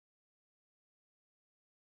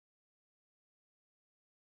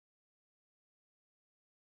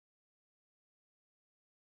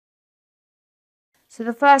So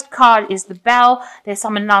the first card is the Bell. There's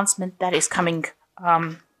some announcement that is coming.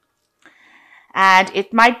 And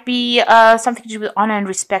it might be something to do with honor and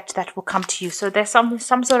respect that will come to you. So there's some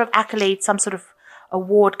sort of accolade, some sort of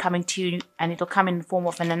award coming to you, and it'll come in the form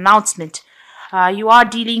of an announcement. You are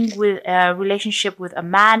dealing with a relationship with a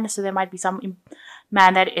man, so there might be some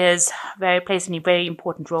man that plays a very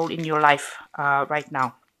important role in your life right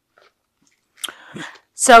now.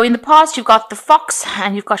 So in the past, you've got the Fox,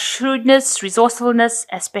 and you've got shrewdness, resourcefulness,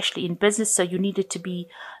 especially in business. So you needed to be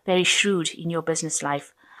very shrewd in your business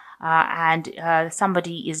life. And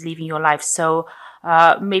somebody is leaving your life. So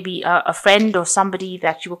maybe a friend or somebody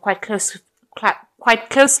that you were quite close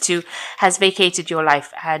to has vacated your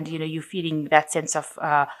life, and you're feeling that sense of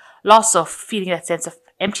loss, or feeling that sense of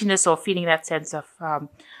emptiness, or feeling that sense of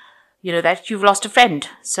that you've lost a friend.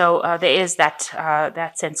 So there is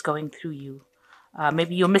that sense going through you.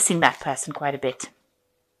 Maybe you're missing that person quite a bit.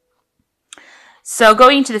 So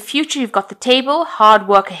going into the future, you've got the Table, hard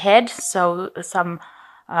work ahead. So some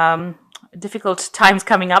difficult times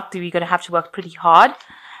coming up. You're going to have to work pretty hard.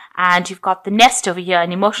 And you've got the Nest over here.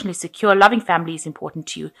 An emotionally secure, loving family is important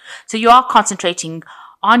to you. So you are concentrating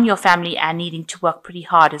on your family and needing to work pretty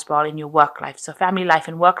hard as well in your work life. So family life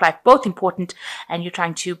and work life, both important, and you're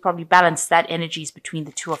trying to probably balance that energies between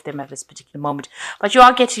the two of them at this particular moment. But you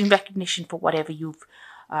are getting recognition for whatever you've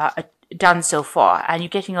done so far, and you're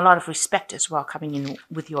getting a lot of respect as well coming in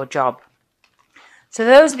with your job. So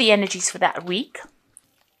those are the energies for that week.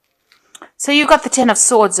 So you've got the Ten of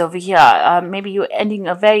Swords over here. Maybe you're ending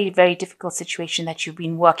a very, very difficult situation that you've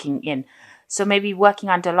been working in. So maybe working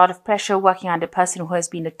under a lot of pressure, working under a person who has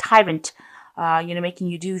been a tyrant, making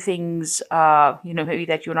you do things, maybe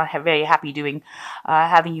that you're not very happy doing,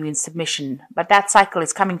 having you in submission. But that cycle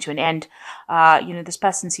is coming to an end. This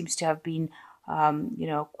person seems to have been,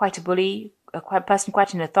 quite a bully,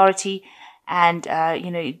 quite an authority, and,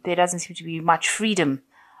 there doesn't seem to be much freedom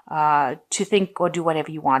to think or do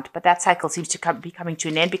whatever you want. But that cycle seems to be coming to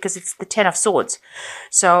an end because it's the Ten of Swords.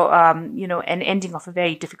 So, an ending of a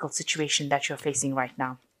very difficult situation that you're facing right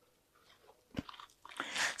now.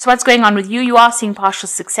 So what's going on with you? You are seeing partial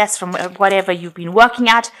success from whatever you've been working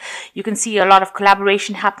at. You can see a lot of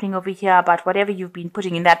collaboration happening over here, but whatever you've been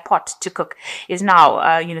putting in that pot to cook is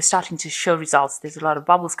now, starting to show results. There's a lot of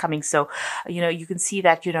bubbles coming. So, you can see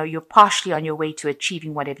that, you're partially on your way to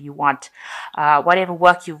achieving whatever you want.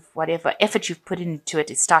 Whatever effort you've put into it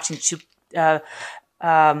is starting to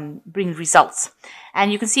bring results.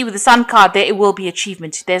 And you can see with the Sun card there, it will be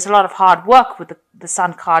achievement. There's a lot of hard work with the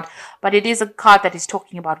Sun card, but it is a card that is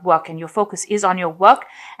talking about work, and your focus is on your work,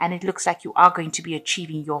 and it looks like you are going to be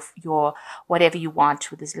achieving your whatever you want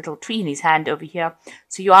with this little tree in his hand over here.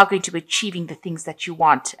 So you are going to be achieving the things that you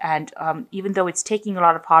want, and even though it's taking a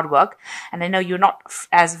lot of hard work, and I know you're not,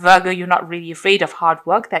 as Virgo, you're not really afraid of hard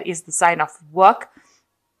work. That is the sign of work.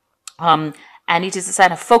 And it is a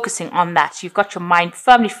sign of focusing on that. You've got your mind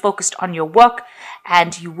firmly focused on your work,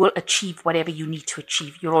 and you will achieve whatever you need to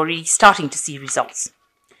achieve. You're already starting to see results.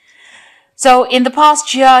 So in the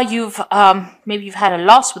past year, maybe you've had a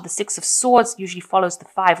loss with the Six of Swords. Usually follows the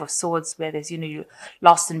Five of Swords, where there's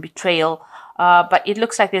loss and betrayal. But it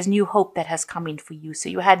looks like there's new hope that has come in for you. So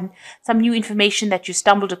you had some new information that you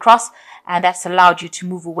stumbled across, and that's allowed you to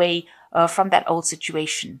move away from that old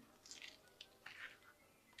situation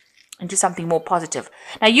into something more positive.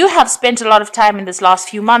 Now, you have spent a lot of time in this last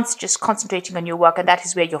few months just concentrating on your work, and that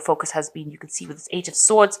is where your focus has been. You can see with this Eight of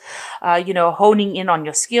Swords, honing in on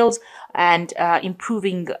your skills and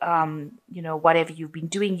improving, whatever you've been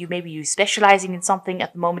doing. Maybe you're specializing in something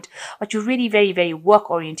at the moment, but you're really very, very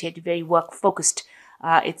work-oriented, very work-focused.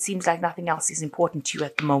 It seems like nothing else is important to you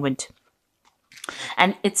at the moment.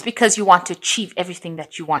 And it's because you want to achieve everything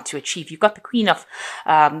that you want to achieve. You've got the Queen of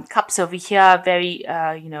Cups over here, very,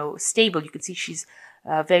 stable. You can see she's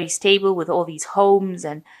very stable with all these homes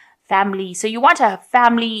and family. So you want a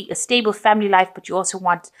stable family life, but you also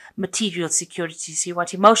want material security. So you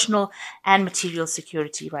want emotional and material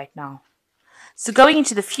security right now. So going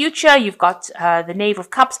into the future, you've got the Knave of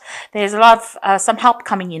Cups. There's a lot of some help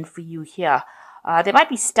coming in for you here. There might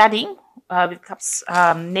be studying. With Cups,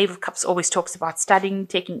 Knave of Cups always talks about studying,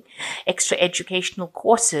 taking extra educational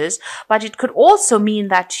courses, but it could also mean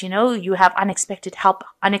that, you have unexpected help,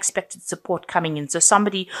 unexpected support coming in. So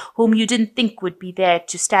somebody whom you didn't think would be there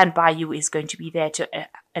to stand by you is going to be there to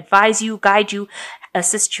advise you, guide you,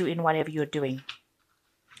 assist you in whatever you're doing.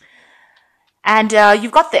 And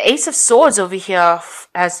you've got the Ace of Swords over here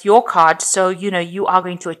as your card. So, you are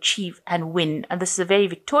going to achieve and win. And this is a very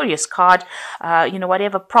victorious card.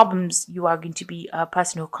 Whatever problems, you are going to be a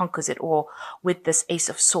person who conquers it all with this Ace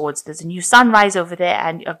of Swords. There's a new sunrise over there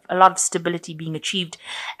and a lot of stability being achieved.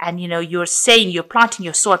 And, you're planting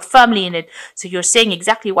your sword firmly in it. So you're saying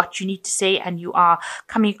exactly what you need to say. And you are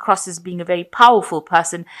coming across as being a very powerful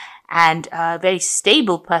person and a very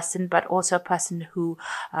stable person, but also a person who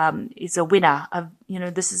is a winner.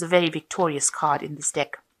 This is a very victorious card in this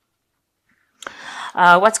deck.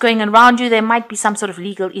 What's going on around you? There might be some sort of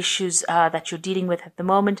legal issues that you're dealing with at the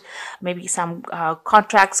moment. Maybe some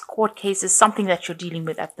contracts, court cases, something that you're dealing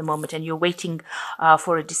with at the moment, and you're waiting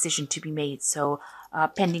for a decision to be made. So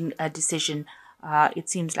pending a decision, it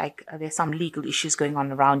seems like there's some legal issues going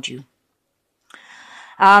on around you.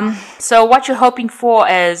 So what you're hoping for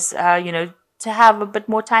is, to have a bit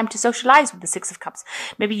more time to socialize with the Six of Cups.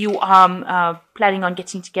 Maybe you are planning on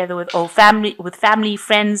getting together with family,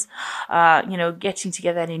 friends, getting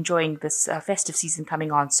together and enjoying this festive season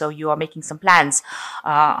coming on. So you are making some plans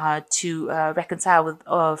to reconcile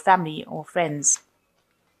with family or friends.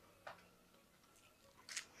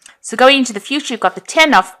 So going into the future, you've got the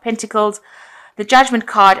 10 of Pentacles, the Judgment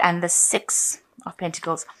card, and the 6 of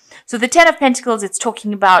Pentacles. So the 10 of Pentacles, it's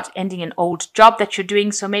talking about ending an old job that you're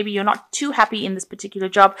doing. So maybe you're not too happy in this particular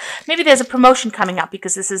job. Maybe there's a promotion coming up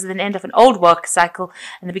because this is the end of an old work cycle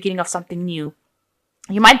and the beginning of something new.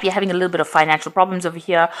 You might be having a little bit of financial problems over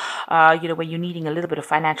here, where you're needing a little bit of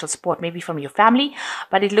financial support, maybe from your family.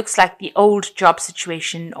 But it looks like the old job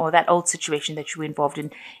situation or that old situation that you were involved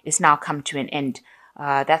in is now come to an end.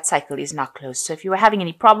 That cycle is not closed. So if you were having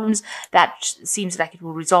any problems, that seems like it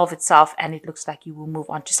will resolve itself, and it looks like you will move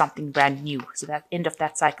on to something brand new. So that end of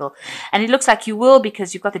that cycle. And it looks like you will,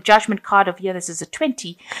 because you've got the Judgment card over here. This is a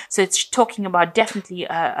 20. So it's talking about definitely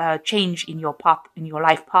a change in your path, in your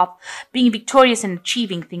life path, being victorious and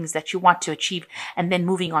achieving things that you want to achieve, and then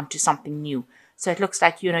moving on to something new. So it looks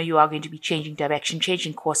like, you are going to be changing direction,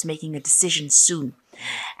 changing course, making a decision soon.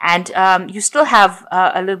 And you still have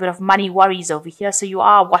a little bit of money worries over here. So you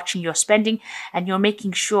are watching your spending, and you're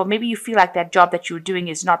making sure, maybe you feel like that job that you're doing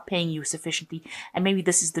is not paying you sufficiently. And maybe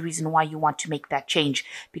this is the reason why you want to make that change,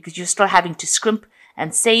 because you're still having to scrimp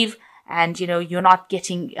and save. And, you're not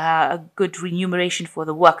getting a good remuneration for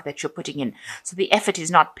the work that you're putting in. So the effort is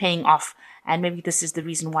not paying off. And maybe this is the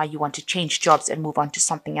reason why you want to change jobs and move on to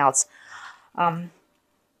something else. And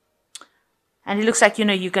it looks like, you're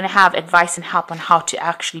going to have advice and help on how to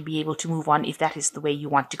actually be able to move on if that is the way you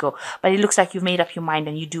want to go. But it looks like you've made up your mind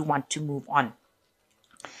and you do want to move on.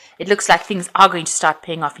 It looks like things are going to start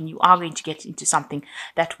paying off and you are going to get into something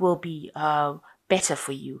that will be better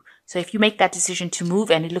for you. So if you make that decision to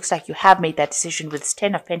move, and it looks like you have made that decision with this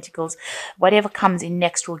 10 of Pentacles, whatever comes in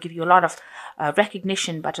next will give you a lot of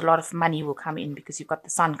recognition, but a lot of money will come in because you've got the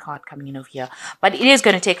Sun card coming in over here. But it is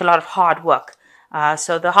going to take a lot of hard work.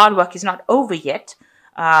 So the hard work is not over yet,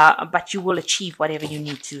 but you will achieve whatever you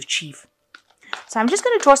need to achieve. So I'm just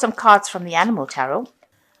going to draw some cards from the Animal Tarot.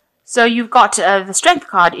 So you've got the Strength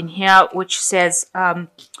card in here, which says,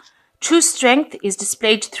 true strength is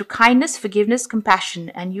displayed through kindness, forgiveness, compassion,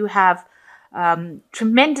 and you have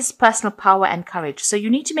tremendous personal power and courage. So you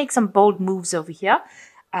need to make some bold moves over here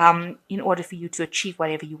in order for you to achieve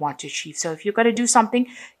whatever you want to achieve. So if you're going to do something,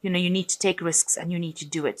 you need to take risks and you need to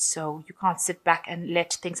do it. So you can't sit back and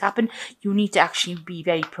let things happen. You need to actually be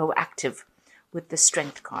very proactive with the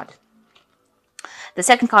Strength card. The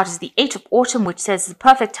second card is the 8 of Autumn, which says the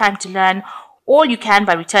perfect time to learn all you can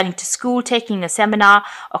by returning to school, taking a seminar,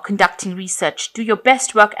 or conducting research. Do your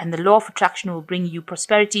best work and the law of attraction will bring you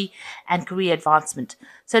prosperity and career advancement.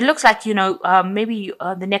 So it looks like, maybe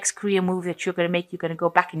the next career move that you're going to make, you're going to go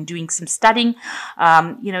back and doing some studying.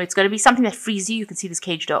 It's going to be something that frees you. You can see this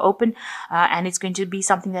cage door open, and it's going to be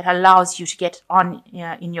something that allows you to get on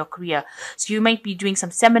in your career. So you might be doing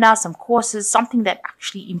some seminars, some courses, something that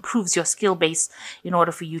actually improves your skill base in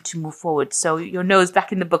order for you to move forward. So your nose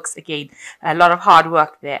back in the books again. A lot of hard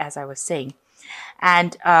work there, as I was saying.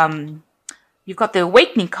 And you've got the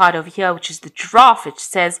Awakening card over here, which is the Giraffe, which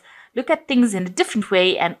says, look at things in a different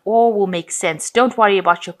way and all will make sense. Don't worry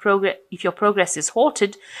about your progress. If your progress is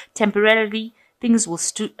halted temporarily, things will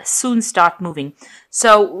soon start moving.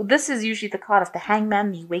 So this is usually the card of the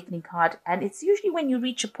Hangman, the Awakening card. And it's usually when you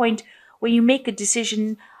reach a point where you make a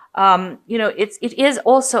decision. It is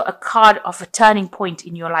also a card of a turning point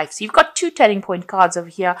in your life. So you've got two turning point cards over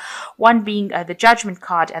here, one being the Judgment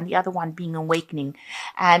card and the other one being Awakening.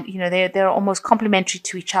 And, they're almost complementary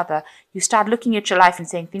to each other. You start looking at your life and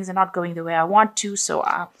saying things are not going the way I want to. So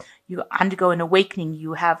you undergo an awakening.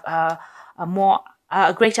 You have a more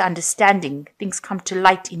a greater understanding. Things come to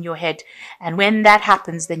light in your head. And when that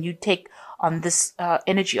happens, then you take on this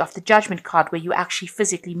energy of the Judgment card, where you actually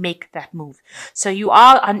physically make that move. So you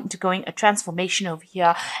are undergoing a transformation over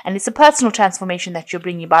here, and it's a personal transformation that you're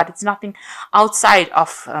bringing about. It's nothing outside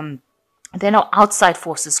of, there are no outside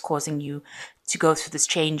forces causing you to go through this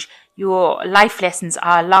change. Your life lessons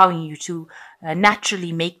are allowing you to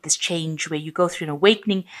naturally make this change, where you go through an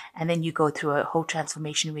awakening and then you go through a whole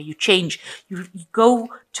transformation where you change. You go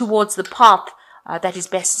towards the path that is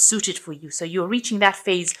best suited for you. So you're reaching that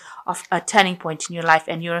phase of a turning point in your life,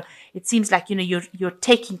 and it seems like you're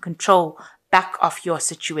taking control back of your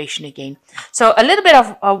situation again. So a little bit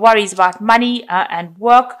of worries about money and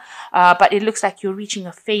work, but it looks like you're reaching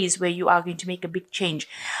a phase where you are going to make a big change.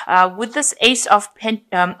 With this Ace of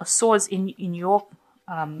Swords in your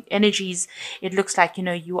energies, it looks like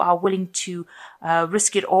you are willing to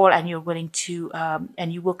risk it all, and you're willing to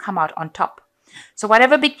and you will come out on top. So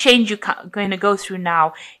whatever big change you're going to go through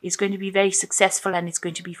now is going to be very successful, and it's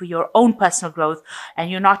going to be for your own personal growth, and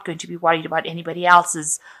you're not going to be worried about anybody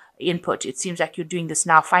else's input. It seems like you're doing this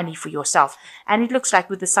now finally for yourself, and it looks like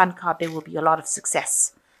with the Sun card there will be a lot of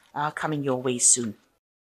success coming your way soon.